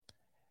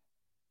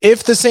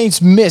If the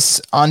Saints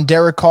miss on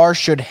Derek Carr,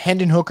 should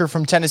Hendon Hooker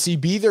from Tennessee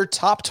be their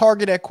top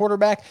target at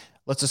quarterback?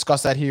 Let's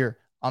discuss that here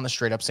on the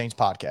Straight Up Saints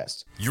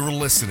podcast. You're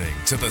listening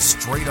to the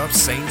Straight Up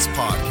Saints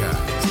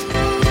podcast.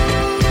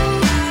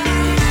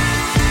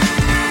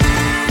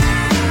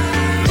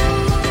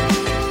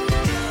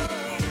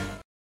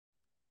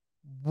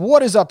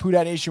 What is up, Who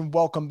Dat Nation?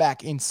 Welcome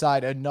back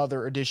inside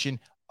another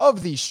edition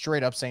of the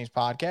Straight Up Saints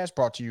podcast,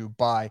 brought to you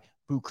by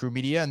Boot Crew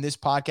Media. And this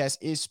podcast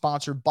is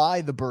sponsored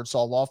by the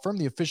Birdsall Law Firm,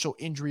 the official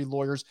injury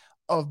lawyers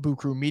of Boot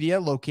Crew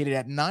Media, located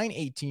at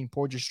 918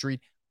 Porter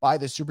Street by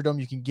the Superdome.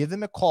 You can give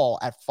them a call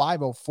at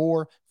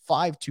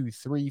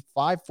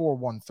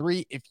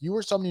 504-523-5413 if you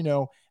or someone you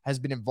know has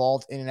been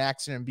involved in an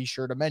accident. And be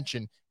sure to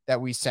mention that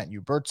we sent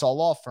you. Birdsall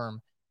Law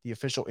Firm, the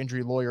official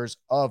injury lawyers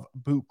of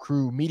Boot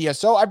Crew Media.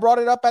 So I brought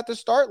it up at the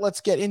start.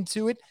 Let's get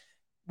into it.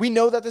 We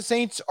know that the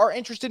Saints are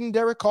interested in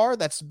Derek Carr.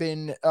 That's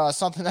been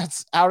something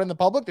that's out in the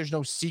public. There's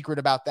no secret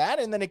about that.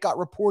 And then it got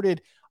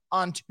reported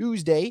on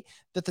Tuesday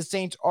that the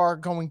Saints are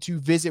going to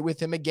visit with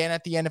him again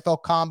at the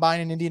NFL Combine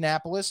in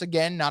Indianapolis.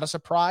 Again, not a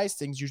surprise.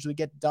 Things usually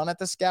get done at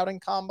the scouting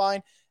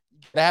combine.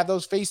 To have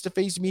those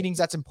face-to-face meetings,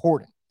 that's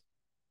important.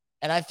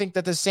 And I think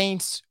that the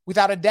Saints,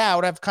 without a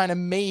doubt, have kind of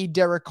made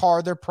Derek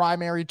Carr their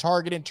primary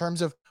target in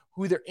terms of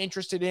who they're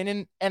interested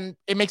in. And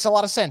it makes a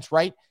lot of sense,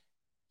 right?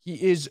 He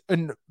is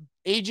an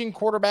aging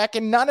quarterback,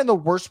 and not in the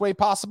worst way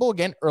possible.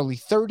 Again, early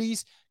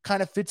 30s,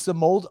 kind of fits the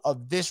mold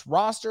of this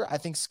roster. I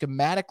think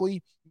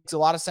schematically makes a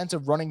lot of sense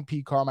of running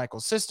Pete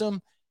Carmichael's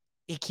system.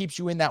 It keeps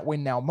you in that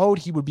win now mode.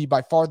 He would be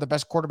by far the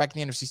best quarterback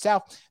in the NFC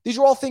South. These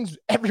are all things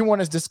everyone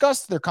has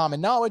discussed. They're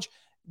common knowledge.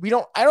 I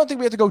don't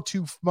think we have to go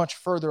too much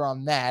further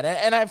on that.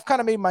 And I've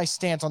kind of made my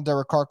stance on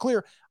Derek Carr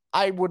clear.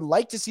 I would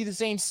like to see the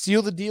Saints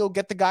seal the deal,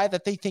 get the guy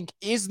that they think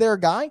is their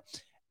guy.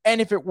 And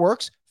if it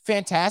works,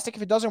 fantastic.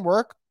 If it doesn't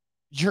work,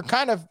 you're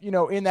kind of,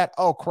 in that,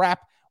 oh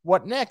crap,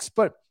 what next?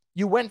 But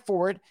you went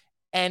for it,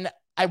 and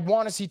I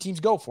want to see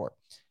teams go for it.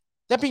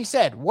 That being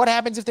said, what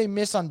happens if they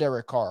miss on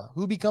Derek Carr?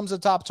 Who becomes a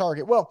top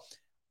target? Well,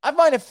 I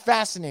find it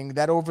fascinating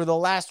that over the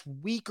last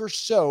week or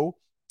so,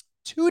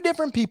 two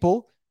different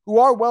people who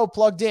are well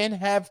plugged in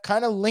have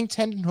kind of linked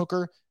Hendon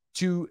Hooker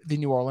to the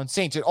New Orleans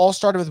Saints. It all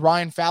started with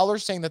Ryan Fowler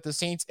saying that the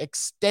Saints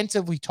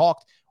extensively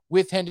talked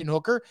with Hendon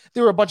Hooker.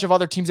 There were a bunch of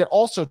other teams that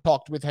also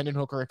talked with Hendon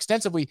Hooker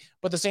extensively,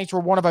 but the Saints were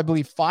one of, I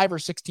believe, 5 or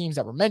 6 teams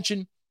that were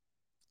mentioned.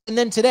 And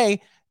then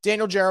today,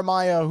 Daniel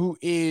Jeremiah, who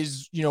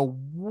is,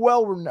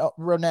 well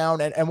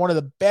renowned and one of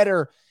the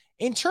better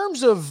in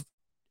terms of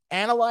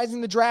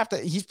analyzing the draft,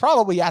 he's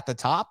probably at the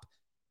top.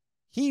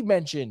 He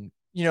mentioned,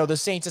 the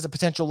Saints as a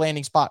potential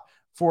landing spot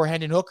for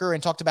Hendon Hooker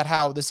and talked about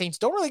how the Saints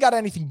don't really got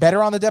anything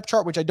better on the depth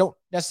chart, which I don't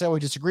necessarily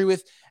disagree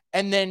with.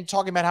 And then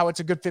talking about how it's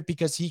a good fit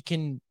because he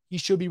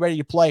should be ready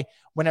to play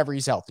whenever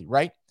he's healthy,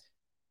 right?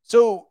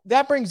 So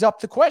that brings up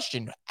the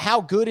question,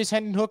 how good is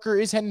Hendon Hooker?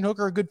 Is Hendon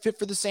Hooker a good fit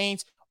for the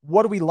Saints?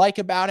 What do we like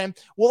about him?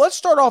 Well, let's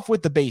start off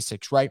with the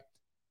basics, right?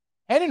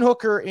 Hendon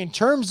Hooker, in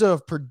terms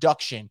of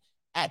production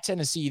at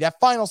Tennessee, that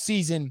final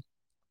season,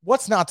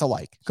 what's not to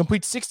like?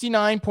 Complete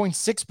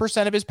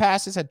 69.6% of his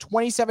passes, had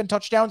 27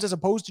 touchdowns as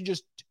opposed to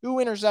just 2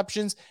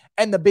 interceptions,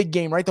 and the big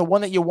game, right? The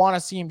one that you want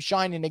to see him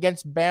shine in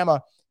against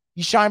Bama.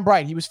 He shined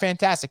bright. He was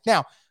fantastic.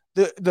 Now,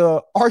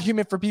 the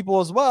argument for people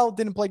as well,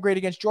 didn't play great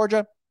against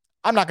Georgia.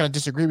 I'm not going to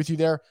disagree with you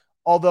there.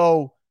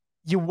 Although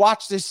you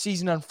watch this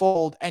season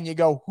unfold and you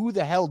go, who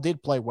the hell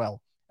did play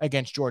well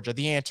against Georgia?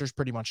 The answer is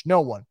pretty much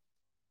no one.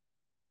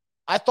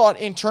 I thought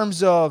in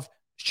terms of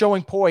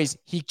showing poise,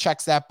 he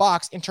checks that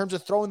box. In terms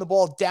of throwing the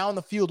ball down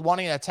the field,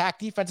 wanting to attack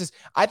defenses,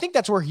 I think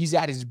that's where he's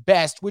at his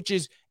best, which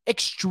is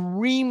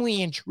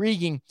extremely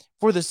intriguing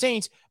for the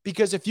Saints,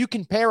 because if you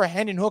compare a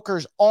Hendon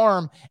Hooker's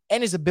arm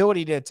and his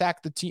ability to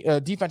attack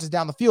the defenses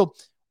down the field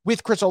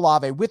with Chris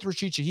Olave, with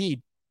Rashid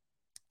Shaheed,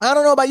 I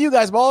don't know about you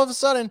guys, but all of a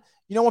sudden,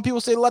 when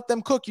people say let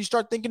them cook, you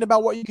start thinking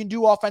about what you can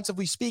do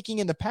offensively speaking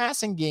in the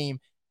passing game,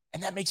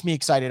 and that makes me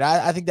excited.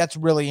 I think that's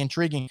really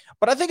intriguing.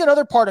 But I think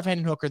another part of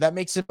Hendon Hooker that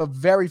makes him a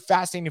very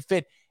fascinating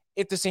fit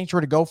if the Saints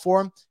were to go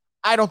for him,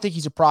 I don't think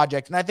he's a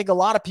project. And I think a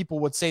lot of people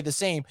would say the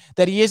same,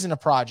 that he isn't a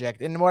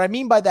project. And what I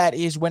mean by that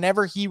is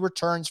whenever he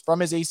returns from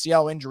his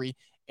ACL injury,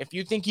 if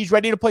you think he's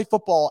ready to play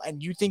football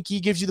and you think he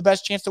gives you the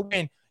best chance to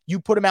win,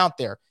 you put him out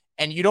there.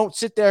 And you don't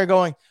sit there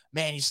going,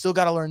 man, he's still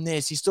got to learn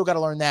this. He's still got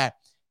to learn that.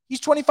 He's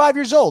 25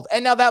 years old.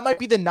 And now that might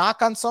be the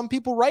knock on some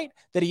people, right?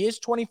 That he is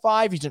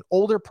 25. He's an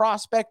older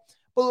prospect.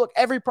 But look,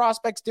 every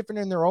prospect's different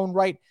in their own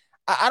right.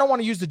 I don't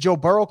want to use the Joe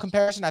Burrow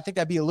comparison. I think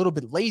that'd be a little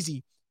bit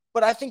lazy.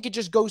 But I think it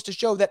just goes to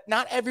show that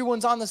not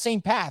everyone's on the same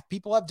path.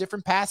 People have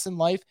different paths in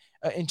life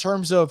in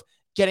terms of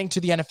getting to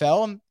the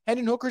NFL. And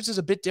Hendon Hooker's is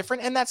a bit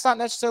different. And that's not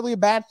necessarily a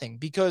bad thing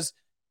because,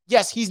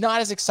 yes, he's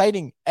not as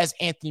exciting as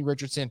Anthony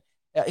Richardson.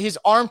 His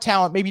arm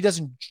talent maybe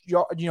doesn't,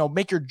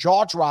 make your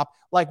jaw drop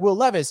like Will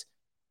Levis.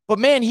 But,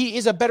 man, he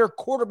is a better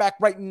quarterback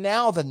right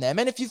now than them.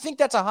 And if you think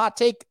that's a hot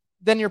take,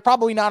 then you're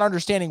probably not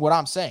understanding what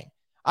I'm saying.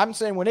 I'm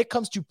saying when it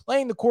comes to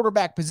playing the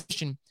quarterback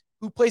position,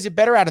 who plays it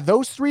better out of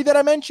those three that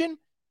I mentioned,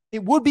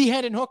 it would be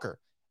Hendon Hooker.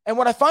 And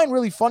what I find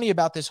really funny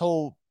about this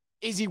whole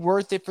Is he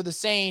worth it for the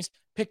Saints?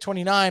 Pick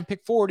 29,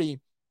 pick 40.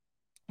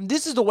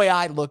 This is the way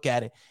I look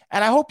at it.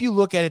 And I hope you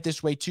look at it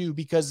this way too,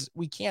 because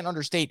we can't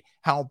understate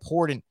how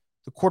important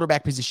the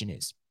quarterback position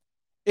is.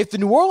 If the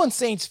New Orleans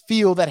Saints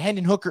feel that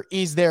Hendon Hooker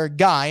is their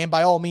guy, and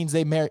by all means,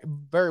 they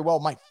very well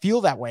might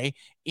feel that way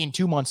in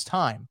 2 months'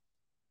 time,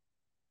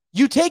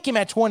 you take him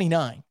at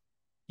 29.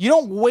 You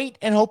don't wait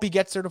and hope he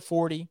gets there to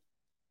 40.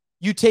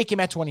 You take him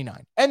at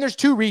 29. And there's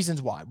two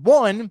reasons why.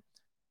 One,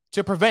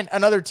 to prevent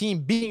another team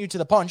beating you to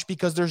the punch,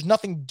 because there's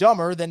nothing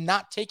dumber than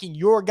not taking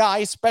your guy,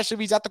 especially if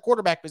he's at the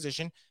quarterback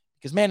position,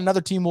 because, man,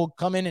 another team will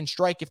come in and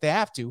strike if they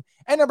have to.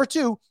 And number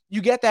two,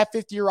 you get that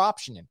fifth-year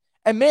option in.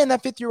 And, man,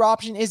 that fifth-year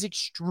option is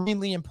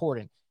extremely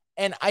important.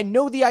 And I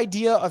know the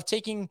idea of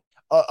taking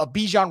a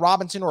Bijan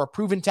Robinson or a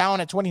proven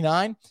talent at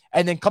 29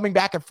 and then coming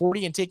back at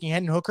 40 and taking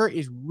Hendon Hooker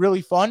is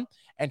really fun.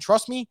 And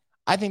trust me,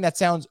 I think that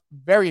sounds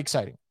very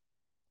exciting.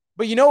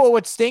 But you know what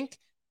would stink?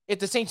 If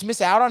the Saints miss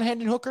out on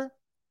Hendon Hooker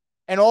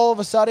and all of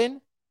a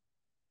sudden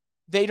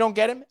they don't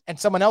get him and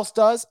someone else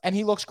does and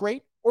he looks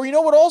great. Or you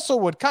know what also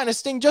would kind of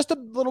sting just a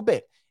little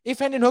bit? If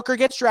Hendon Hooker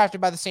gets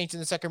drafted by the Saints in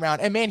the second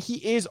round, and man,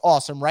 he is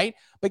awesome, right?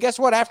 But guess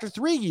what? After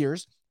 3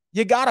 years,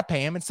 you got to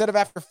pay him instead of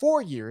after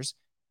 4 years.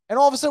 And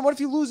all of a sudden, what if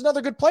you lose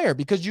another good player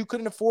because you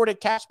couldn't afford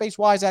it cap space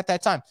wise at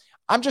that time?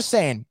 I'm just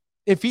saying,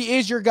 if he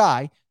is your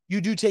guy,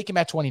 you do take him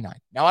at 29.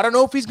 Now, I don't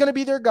know if he's going to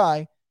be their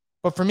guy,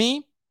 but for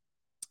me,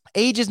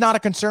 age is not a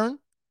concern.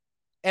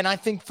 And I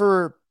think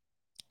for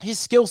his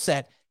skill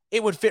set,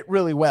 it would fit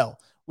really well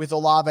with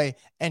Olave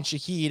and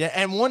Shaheed.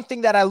 And one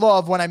thing that I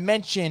love when I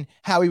mention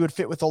how he would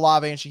fit with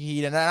Olave and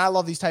Shaheed, and I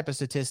love these type of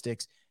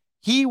statistics,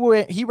 he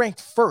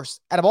ranked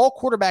first out of all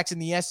quarterbacks in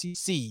the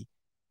SEC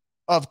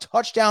of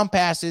touchdown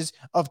passes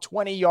of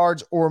 20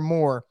 yards or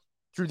more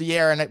through the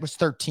air, and it was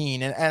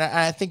 13. And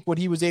I think what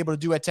he was able to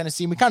do at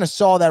Tennessee, and we kind of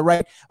saw that,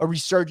 right? A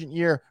resurgent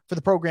year for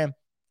the program.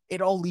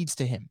 It all leads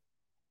to him.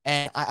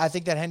 And I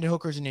think that Hendon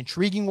Hooker is an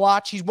intriguing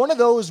watch. He's one of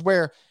those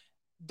where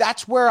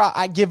that's where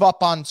I give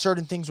up on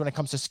certain things when it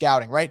comes to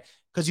scouting, right?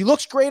 Because he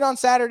looks great on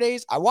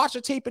Saturdays. I watch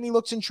the tape and he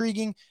looks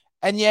intriguing,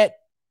 and yet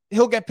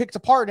he'll get picked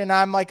apart. And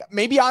I'm like,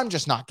 maybe I'm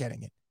just not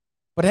getting it.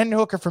 But Hendon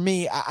Hooker, for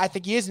me, I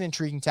think he is an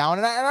intriguing talent.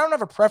 And I don't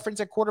have a preference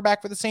at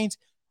quarterback for the Saints.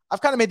 I've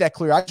kind of made that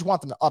clear. I just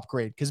want them to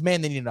upgrade because,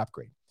 man, they need an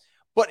upgrade.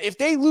 But if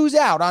they lose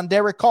out on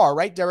Derek Carr,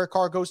 right? Derek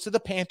Carr goes to the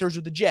Panthers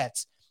or the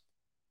Jets.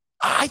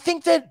 I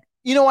think that,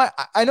 you know,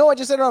 I know I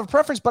just said I don't have a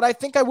preference, but I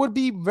think I would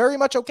be very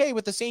much okay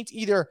with the Saints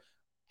either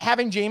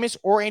having Jameis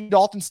or Andy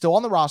Dalton still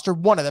on the roster,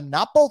 one of them,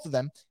 not both of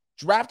them,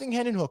 drafting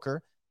Hendon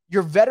Hooker.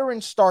 Your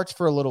veteran starts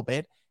for a little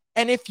bit.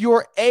 And if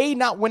you're A,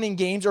 not winning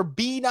games, or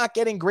B, not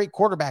getting great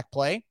quarterback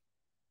play,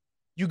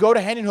 you go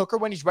to Hendon Hooker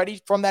when he's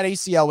ready from that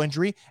ACL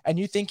injury, and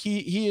you think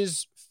he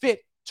is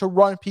fit to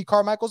run Pete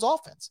Carmichael's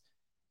offense.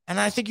 And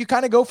I think you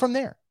kind of go from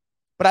there.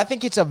 But I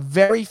think it's a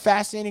very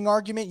fascinating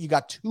argument. You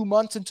got 2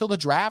 months until the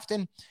draft,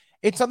 and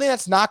it's something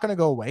that's not going to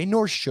go away,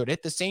 nor should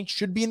it. The Saints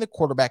should be in the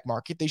quarterback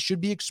market. They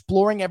should be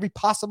exploring every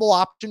possible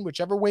option,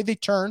 whichever way they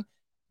turn,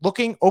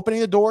 looking, opening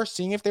the door,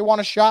 seeing if they want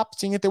to shop,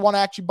 seeing if they want to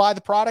actually buy the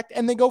product,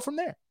 and they go from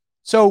there.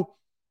 So,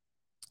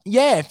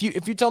 yeah,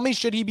 if you tell me,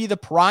 should he be the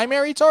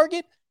primary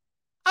target?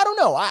 I don't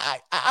know.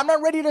 I'm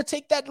not ready to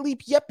take that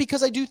leap yet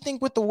because I do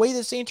think with the way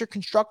the Saints are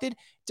constructed,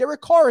 Derek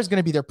Carr is going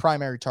to be their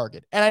primary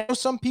target. And I know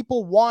some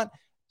people want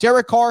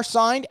Derek Carr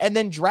signed and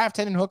then draft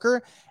Hendon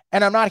Hooker.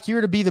 And I'm not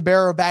here to be the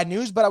bearer of bad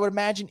news, but I would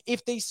imagine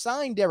if they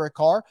sign Derek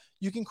Carr,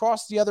 you can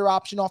cross the other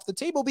option off the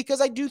table because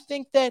I do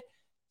think that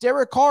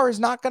Derek Carr is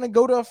not going to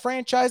go to a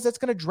franchise that's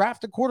going to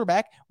draft a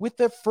quarterback with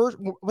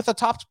a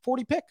top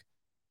 40 pick.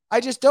 I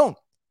just don't.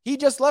 He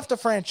just left a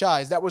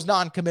franchise that was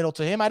non-committal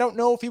to him. I don't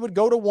know if he would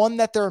go to one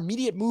that their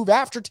immediate move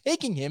after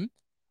taking him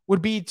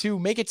would be to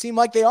make it seem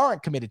like they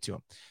aren't committed to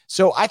him.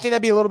 So I think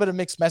that'd be a little bit of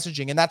mixed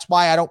messaging, and that's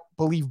why I don't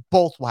believe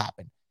both will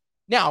happen.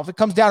 Now, if it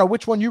comes down to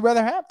which one you'd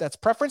rather have, that's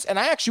preference. And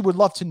I actually would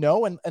love to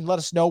know and let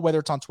us know whether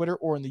it's on Twitter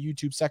or in the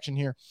YouTube section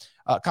here,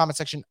 comment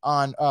section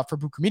on for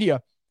Boot Crew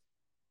Media.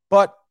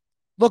 But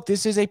look,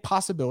 this is a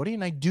possibility,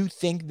 and I do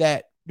think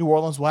that New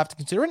Orleans will have to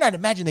consider it. And I'd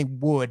imagine they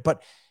would,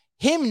 but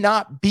him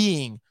not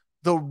being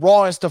the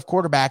rawest of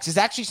quarterbacks is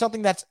actually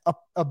something that's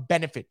a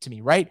benefit to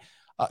me, right?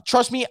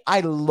 Trust me,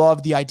 I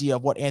love the idea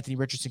of what Anthony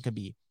Richardson could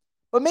be.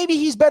 But maybe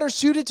he's better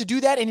suited to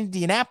do that in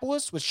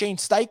Indianapolis with Shane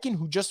Steichen,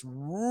 who just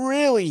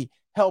really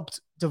helped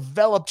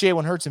develop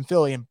Jalen Hurts in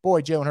Philly. And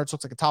boy, Jalen Hurts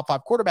looks like a top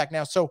 5 quarterback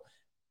now. So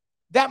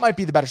that might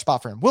be the better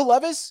spot for him. Will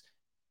Levis,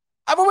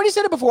 I've already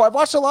said it before. I've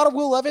watched a lot of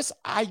Will Levis.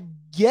 I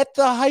get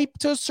the hype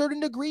to a certain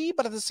degree,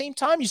 but at the same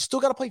time, you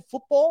still got to play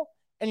football.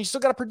 And you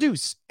still got to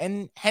produce.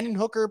 And Hendon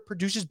Hooker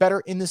produces better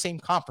in the same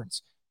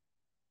conference.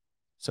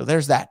 So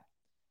there's that.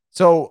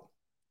 So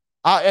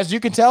as you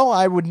can tell,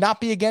 I would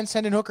not be against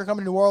Hendon Hooker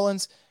coming to New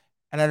Orleans.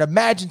 And I'd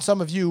imagine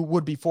some of you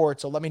would be for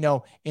it. So let me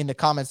know in the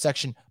comment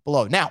section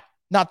below. Now,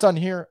 not done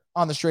here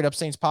on the Straight Up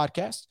Saints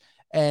podcast.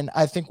 And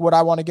I think what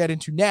I want to get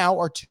into now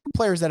are 2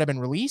 players that have been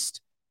released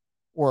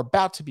or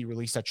about to be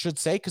released, I should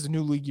say, because the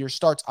new league year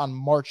starts on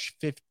March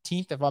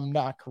 15th, if I'm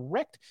not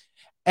correct.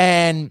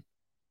 And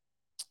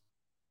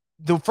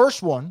the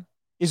first one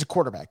is a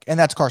quarterback, and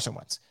that's Carson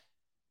Wentz.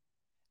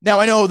 Now,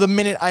 I know the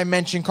minute I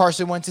mention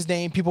Carson Wentz's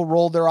name, people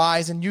roll their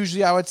eyes, and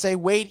usually I would say,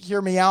 wait,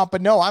 hear me out.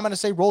 But no, I'm going to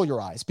say roll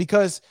your eyes,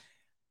 because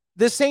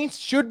the Saints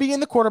should be in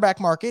the quarterback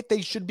market.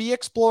 They should be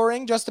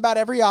exploring just about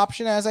every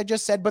option, as I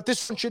just said, but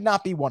this one should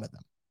not be one of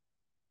them.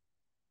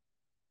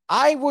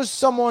 I was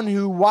someone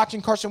who,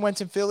 watching Carson Wentz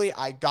in Philly,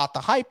 I got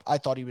the hype. I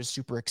thought he was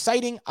super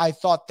exciting. I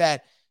thought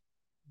that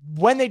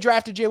when they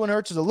drafted Jalen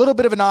Hurts, it was a little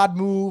bit of an odd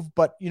move,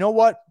 but you know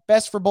what?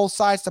 Best for both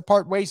sides to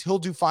part ways. He'll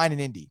do fine in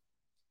Indy.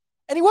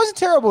 And he wasn't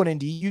terrible in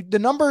Indy. The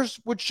numbers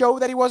would show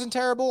that he wasn't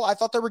terrible. I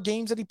thought there were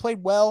games that he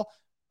played well,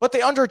 but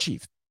they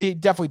underachieved. They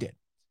definitely did.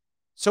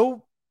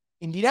 So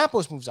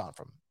Indianapolis moves on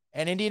from him.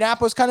 And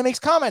Indianapolis kind of makes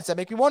comments that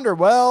make me wonder,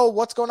 well,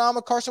 what's going on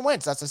with Carson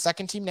Wentz? That's the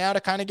second team now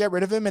to kind of get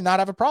rid of him and not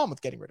have a problem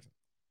with getting rid of him.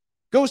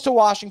 Goes to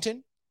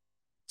Washington.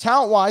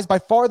 Talent-wise, by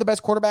far the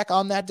best quarterback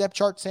on that depth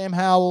chart, Sam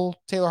Howell,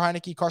 Taylor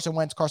Heineke, Carson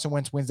Wentz. Carson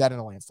Wentz wins that in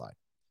a landslide.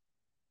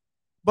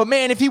 But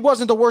man, if he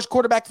wasn't the worst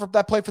quarterback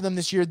that played for them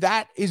this year,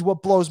 that is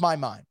what blows my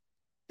mind.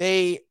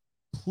 They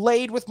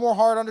played with more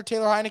heart under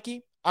Taylor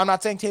Heineke. I'm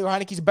not saying Taylor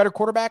Heineke's a better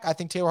quarterback. I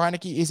think Taylor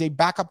Heineke is a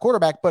backup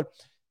quarterback, but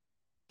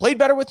played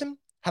better with him,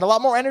 had a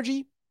lot more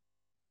energy,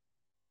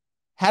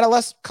 had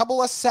couple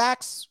less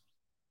sacks.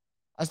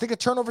 I think the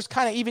turnovers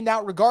kind of evened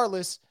out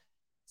regardless.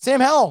 Sam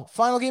Howell,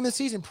 final game of the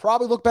season,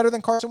 probably looked better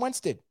than Carson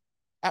Wentz did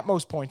at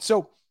most points.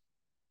 So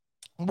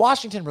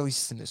Washington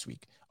releases him this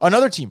week.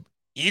 Another team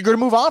eager to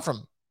move on from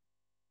him.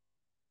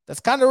 That's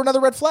kind of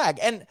another red flag.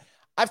 And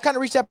I've kind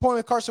of reached that point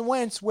with Carson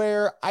Wentz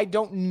where I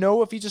don't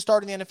know if he's a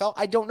starter in the NFL.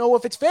 I don't know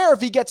if it's fair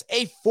if he gets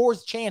a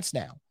fourth chance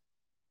now.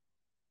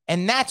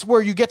 And that's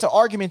where you get to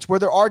arguments where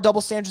there are double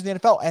standards in the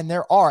NFL, and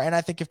there are. And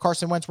I think if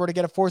Carson Wentz were to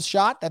get a fourth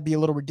shot, that'd be a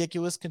little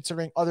ridiculous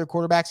considering other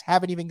quarterbacks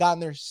haven't even gotten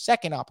their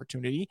second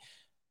opportunity.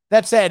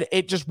 That said,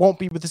 it just won't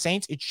be with the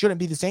Saints. It shouldn't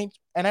be the Saints,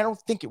 and I don't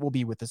think it will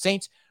be with the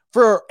Saints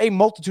for a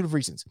multitude of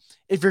reasons.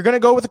 If you're going to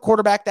go with a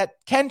quarterback that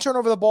can turn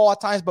over the ball at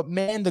times, but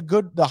man,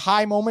 the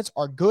high moments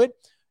are good,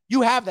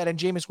 you have that in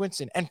Jameis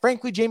Winston. And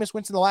frankly, Jameis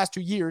Winston the last 2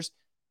 years,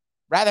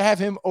 rather have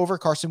him over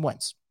Carson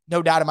Wentz.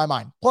 No doubt in my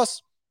mind.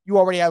 Plus, you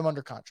already have him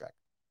under contract.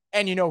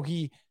 And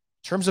in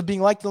terms of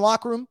being liked in the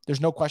locker room, there's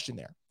no question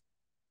there.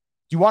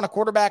 You want a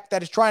quarterback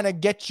that is trying to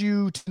get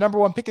you to the number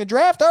one pick in the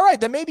draft? All right,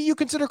 then maybe you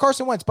consider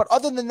Carson Wentz. But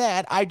other than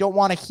that, I don't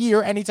want to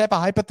hear any type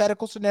of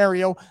hypothetical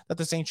scenario that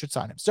the Saints should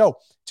sign him. So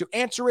to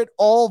answer it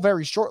all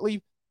very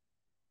shortly,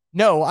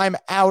 no, I'm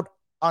out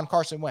on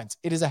Carson Wentz.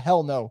 It is a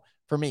hell no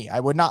for me. I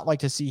would not like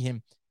to see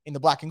him in the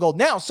black and gold.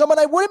 Now, someone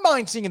I wouldn't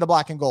mind seeing in the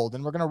black and gold,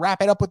 and we're going to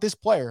wrap it up with this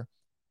player,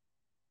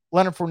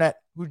 Leonard Fournette,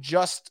 who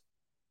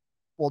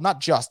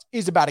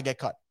is about to get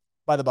cut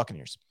by the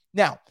Buccaneers.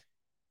 Now,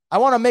 I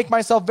want to make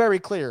myself very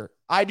clear.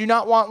 I do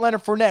not want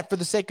Leonard Fournette for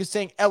the sake of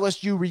saying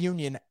LSU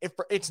reunion.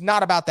 It's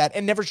not about that.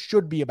 It never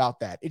should be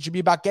about that. It should be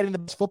about getting the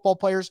best football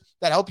players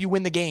that help you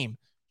win the game,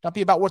 not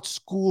be about what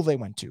school they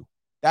went to.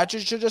 That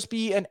should just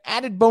be an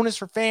added bonus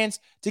for fans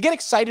to get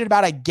excited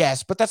about, I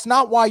guess, but that's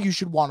not why you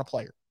should want a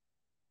player.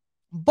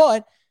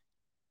 But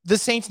the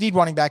Saints need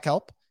running back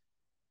help.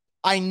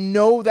 I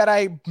know that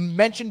I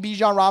mentioned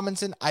Bijan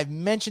Robinson. I've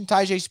mentioned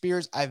Tyjae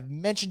Spears. I've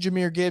mentioned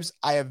Jahmyr Gibbs.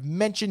 I have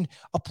mentioned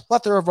a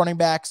plethora of running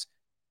backs.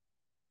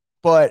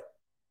 But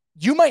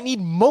you might need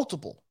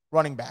multiple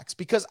running backs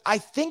because I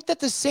think that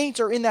the Saints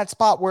are in that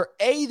spot where,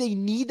 A, they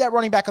need that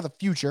running back of the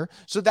future.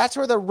 So that's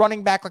where the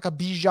running back like a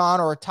Bijan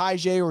or a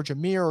Tyjae or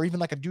Jahmyr or even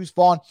like a Deuce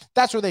Vaughn,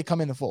 that's where they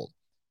come in the fold.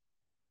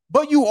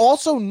 But you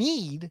also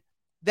need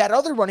that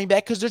other running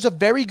back because there's a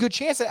very good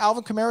chance that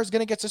Alvin Kamara is going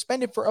to get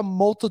suspended for a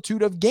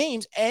multitude of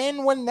games.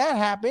 And when that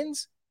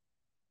happens,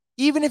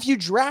 even if you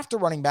draft a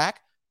running back,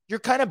 you're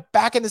kind of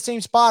back in the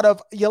same spot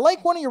of you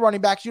like one of your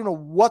running backs, you don't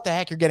know what the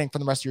heck you're getting from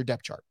the rest of your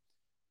depth chart.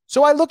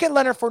 So I look at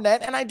Leonard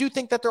Fournette, and I do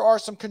think that there are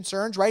some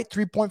concerns, right?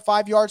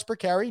 3.5 yards per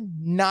carry,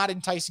 not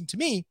enticing to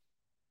me.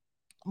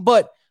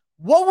 But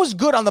what was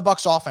good on the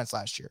Bucs offense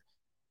last year?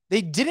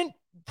 They didn't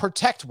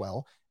protect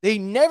well. They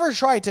never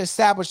tried to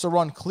establish the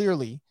run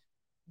clearly.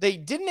 They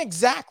didn't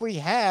exactly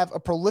have a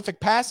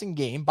prolific passing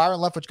game. Byron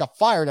Leftwich got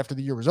fired after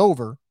the year was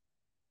over.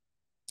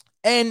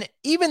 And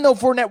even though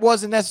Fournette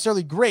wasn't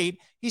necessarily great,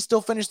 he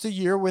still finished the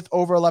year with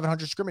over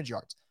 1,100 scrimmage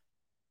yards.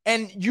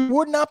 And you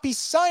would not be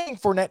signing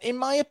Fournette, in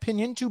my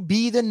opinion, to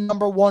be the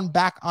number one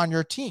back on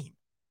your team.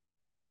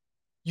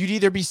 You'd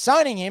either be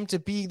signing him to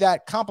be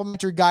that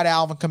complimentary guy to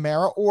Alvin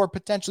Kamara or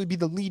potentially be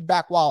the lead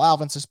back while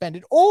Alvin's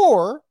suspended,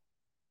 or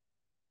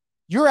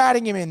you're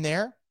adding him in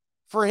there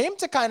for him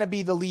to kind of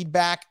be the lead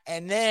back,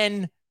 and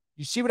then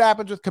you see what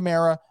happens with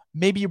Kamara.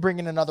 Maybe you bring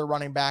in another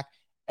running back,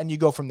 and you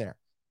go from there.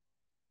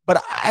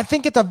 But I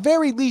think at the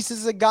very least, this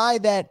is a guy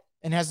that,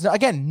 and has,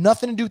 again,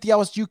 nothing to do with the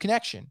LSU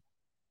connection,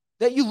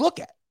 that you look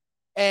at.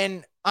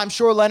 And I'm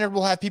sure Leonard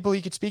will have people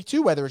he could speak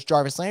to, whether it's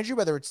Jarvis Landry,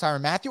 whether it's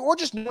Tyrann Mathieu, or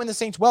just knowing the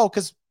Saints well,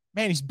 because,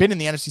 man, he's been in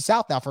the NFC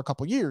South now for a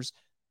couple of years,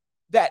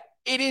 that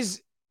it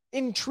is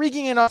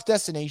intriguing enough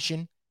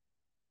destination.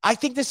 I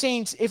think the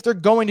Saints, if they're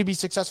going to be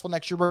successful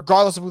next year,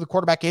 regardless of who the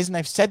quarterback is, and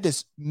I've said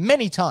this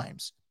many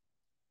times,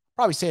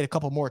 probably say it a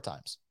couple more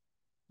times,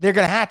 they're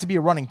going to have to be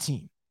a running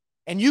team.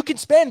 And you can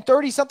spend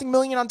 30-something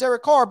million on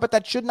Derek Carr, but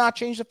that should not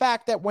change the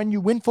fact that when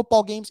you win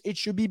football games, it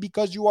should be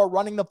because you are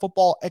running the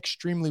football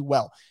extremely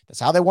well.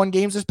 That's how they won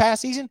games this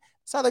past season.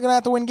 That's how they're going to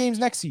have to win games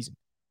next season.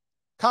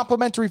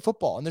 Complementary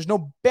football. And there's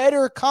no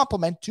better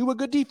complement to a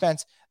good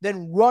defense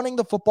than running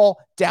the football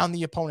down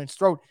the opponent's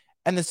throat.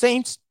 And the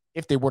Saints,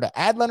 if they were to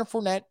add Leonard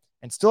Fournette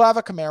and still have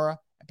a Kamara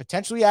and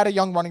potentially add a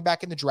young running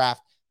back in the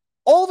draft,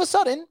 all of a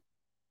sudden,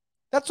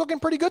 that's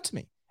looking pretty good to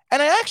me.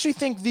 And I actually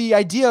think the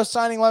idea of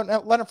signing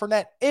Leonard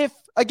Fournette, if,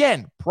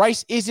 again,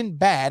 price isn't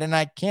bad, and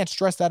I can't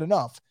stress that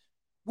enough,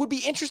 would be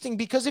interesting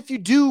because if you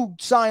do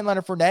sign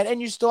Leonard Fournette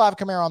and you still have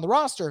Kamara on the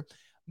roster,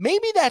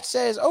 maybe that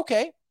says,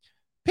 okay,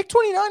 pick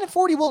 29 and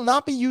 40 will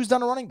not be used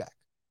on a running back.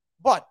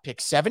 But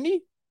pick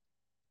 70,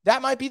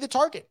 that might be the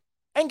target.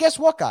 And guess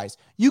what, guys?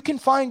 You can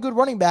find good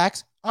running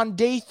backs on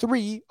day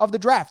 3 of the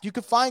draft. You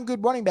can find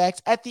good running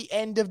backs at the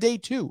end of day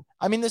 2.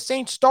 I mean, the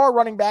Saints star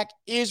running back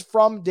is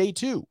from day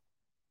 2.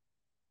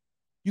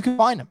 You can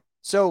find them.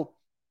 So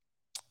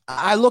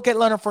I look at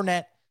Leonard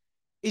Fournette.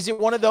 Is it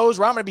one of those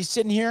where I'm going to be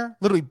sitting here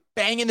literally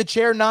banging the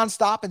chair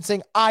nonstop and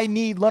saying, I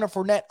need Leonard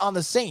Fournette on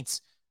the Saints?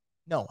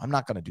 No, I'm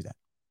not going to do that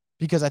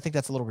because I think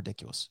that's a little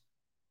ridiculous.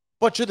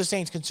 But should the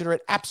Saints consider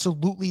it?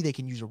 Absolutely. They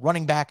can use a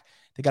running back.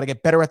 They got to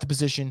get better at the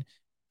position.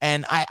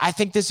 And I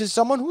think this is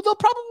someone who they'll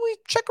probably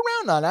check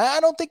around on. I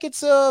don't think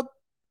it's an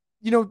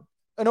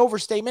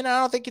overstatement. I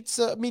don't think it's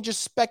me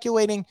just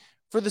speculating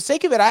for the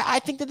sake of it. I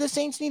think that the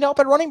Saints need help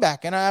at running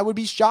back, and I would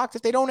be shocked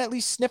if they don't at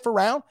least sniff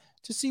around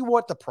to see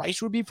what the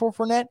price would be for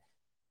Fournette,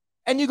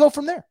 and you go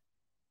from there.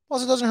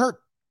 Plus, it doesn't hurt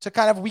to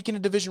kind of weaken a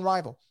division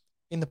rival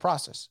in the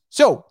process.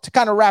 So, to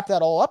kind of wrap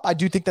that all up, I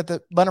do think that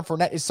the Leonard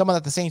Fournette is someone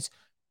that the Saints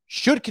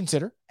should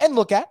consider and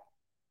look at,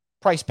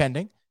 price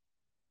pending.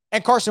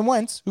 And Carson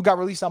Wentz, who got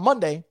released on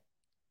Monday,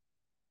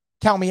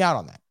 count me out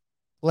on that.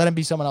 Let him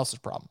be someone else's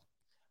problem.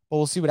 But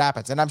we'll see what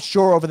happens. And I'm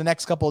sure over the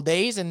next couple of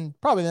days and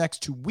probably the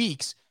next 2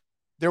 weeks,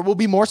 there will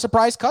be more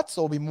surprise cuts.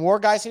 There will be more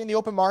guys hitting the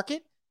open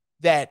market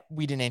that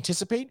we didn't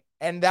anticipate.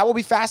 And that will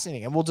be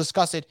fascinating. And we'll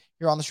discuss it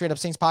here on the Straight Up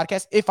Saints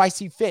podcast if I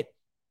see fit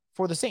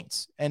for the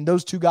Saints. And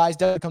those 2 guys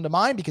definitely come to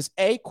mind because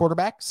A,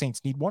 quarterback,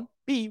 Saints need one.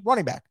 B,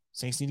 running back,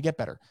 Saints need to get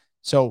better.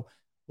 So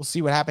we'll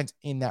see what happens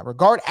in that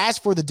regard. As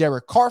for the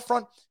Derek Carr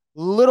front,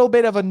 little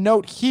bit of a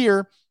note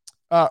here.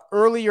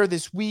 Earlier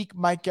this week,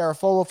 Mike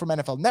Garafolo from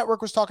NFL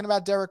Network was talking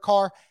about Derek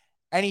Carr,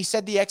 and he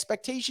said the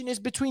expectation is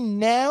between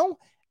now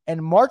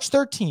and March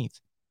 13th.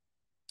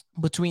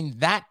 Between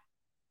that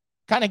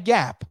kind of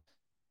gap,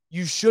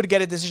 you should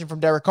get a decision from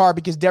Derek Carr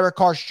because Derek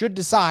Carr should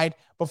decide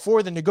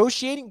before the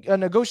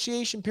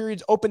negotiation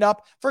periods open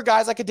up for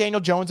guys like a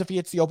Daniel Jones if he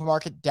hits the open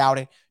market. Doubt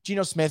it.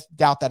 Geno Smith,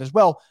 doubt that as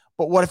well.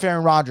 But what if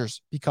Aaron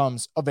Rodgers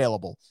becomes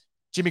available?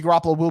 Jimmy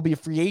Garoppolo will be a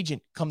free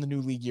agent come the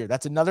new league year.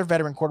 That's another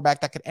veteran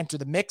quarterback that could enter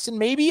the mix, and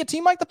maybe a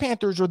team like the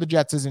Panthers or the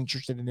Jets is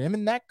interested in him,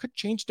 and that could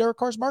change Derek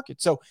Carr's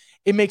market. So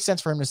it makes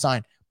sense for him to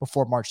sign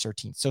before March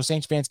 13th. So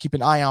Saints fans, keep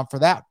an eye on for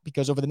that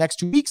because over the next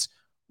 2 weeks,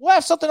 we'll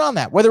have something on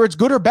that. Whether it's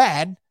good or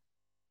bad,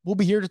 we'll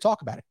be here to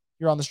talk about it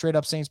here on the Straight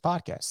Up Saints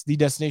podcast, the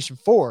destination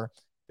for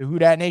the Who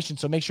Dat Nation.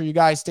 So make sure you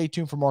guys stay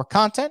tuned for more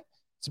content.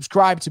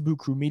 Subscribe to Boot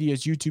Crew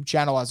Media's YouTube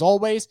channel as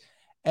always.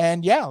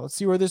 And yeah, let's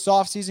see where this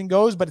offseason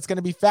goes, but it's going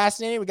to be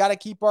fascinating. We got to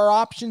keep our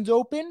options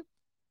open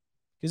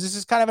because this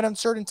is kind of an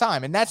uncertain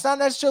time. And that's not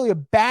necessarily a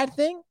bad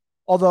thing,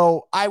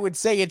 although I would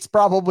say it's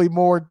probably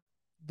more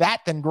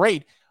that than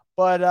great.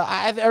 But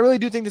I really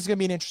do think this is going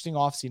to be an interesting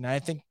offseason. I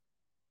think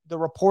the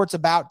reports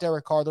about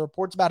Derek Carr, the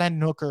reports about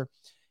Hendon Hooker,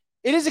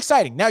 it is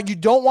exciting. Now, you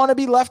don't want to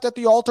be left at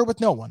the altar with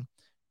no one,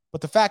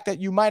 but the fact that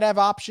you might have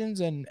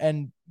options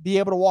and be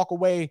able to walk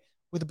away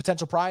with a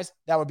potential prize,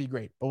 that would be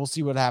great. But we'll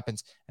see what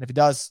happens. And if it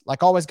does,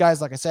 like always,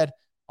 guys, like I said,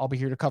 I'll be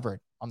here to cover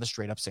it on the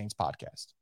Straight Up Saints podcast.